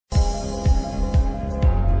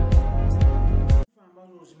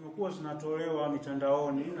zimekuwa zinatolewa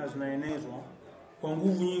mitandaoni na zinaenezwa kwa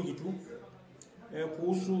nguvu nyingi tu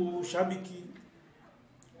kuhusu shabiki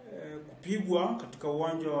kupigwa katika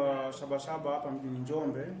uwanja wa Sabasaba hapa mjini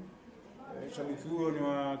Njombe. Shabiki huyo ni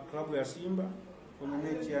wa klabu ya Simba kwenye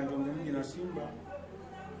mechi ya Njombe mji na Simba,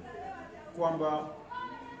 kwamba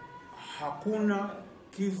hakuna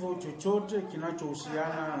kifo chochote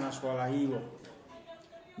kinachohusiana na swala hilo.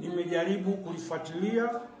 Nimejaribu kulifuatilia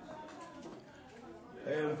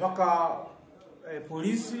mpaka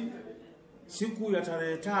polisi siku ya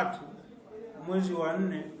tarehe 3 mwezi wa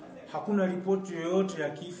 4 hakuna ripoti yoyote ya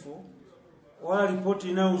kifo wala ripoti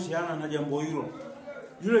inayohusiana na jambo hilo.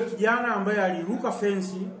 Yule kijana ambaye aliruka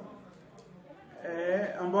fensi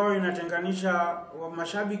ambayo inatenganisha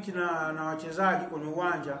mashabiki na wachezaji kwenye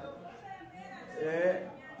uwanja,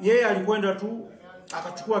 yeye alikwenda tu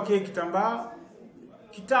akachukua kile kitambaa,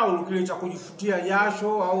 taulo kile cha kujifutia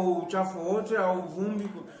jasho au uchafu wote au vumbi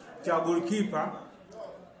cha golikipa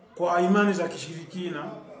kwa imani za kishirikina,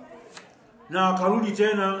 na akarudi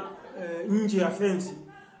tena nje ya fensi.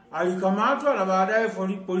 Alikamatwa na baadaye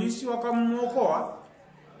polisi wakamuokoa,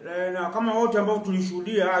 na kama wote ambao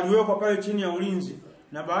tulishuhudia aliwekwa pale chini ya ulinzi,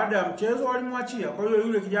 na baada ya mchezo walimwachia. Kwa hiyo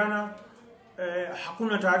yule kijana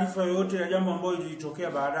hakuna taarifa yoyote ya jambo ambalo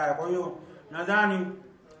lilitokea baadaye. Kwa hiyo nadhani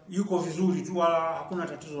yuko vizuri tu, wala hakuna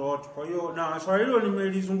tatizo lolote. Kwa hiyo na swali hilo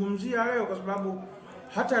nimelizungumzia leo kwa sababu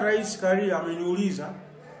hata Rais Karia ameniuliza.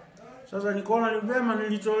 Sasa nikaona ni vyema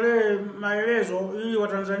nilitolee maelezo ili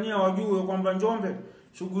Watanzania wajue kwamba Njombe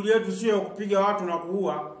shughuli yetu sio kupiga watu na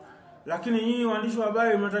kuua, lakini nyinyi waandishi wa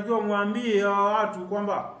habari mnatakiwa muambie hawa watu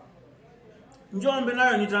kwamba Njombe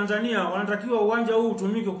nayo ni Tanzania, wanatakiwa uwanja huu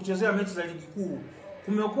utumike kuchezea mechi za ligi kuu.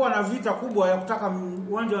 Kumekuwa na vita kubwa ya kutaka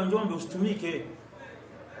uwanja wa Njombe usitumike.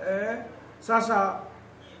 Sasa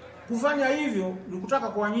kufanya hivyo ni kutaka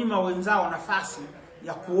kuwanyima wenzao nafasi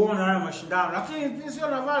ya kuona haya mashindano, lakini sio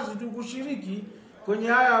nafasi tu kushiriki kwenye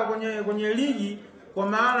haya kwenye ligi kwa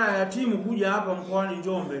maana ya timu kuja hapa mkoani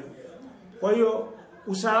Njombe. Kwa hiyo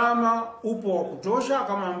usalama upo wa kutosha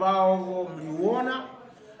kama ambao mliuona,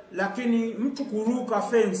 lakini mtu kuruka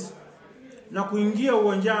fence na kuingia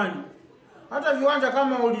uwanjani, hata viwanja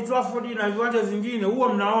kama Old Trafford na viwanja vingine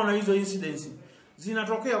huwa mnaona hizo incidents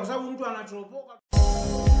zinatokea kwa sababu mtu anatoropoka.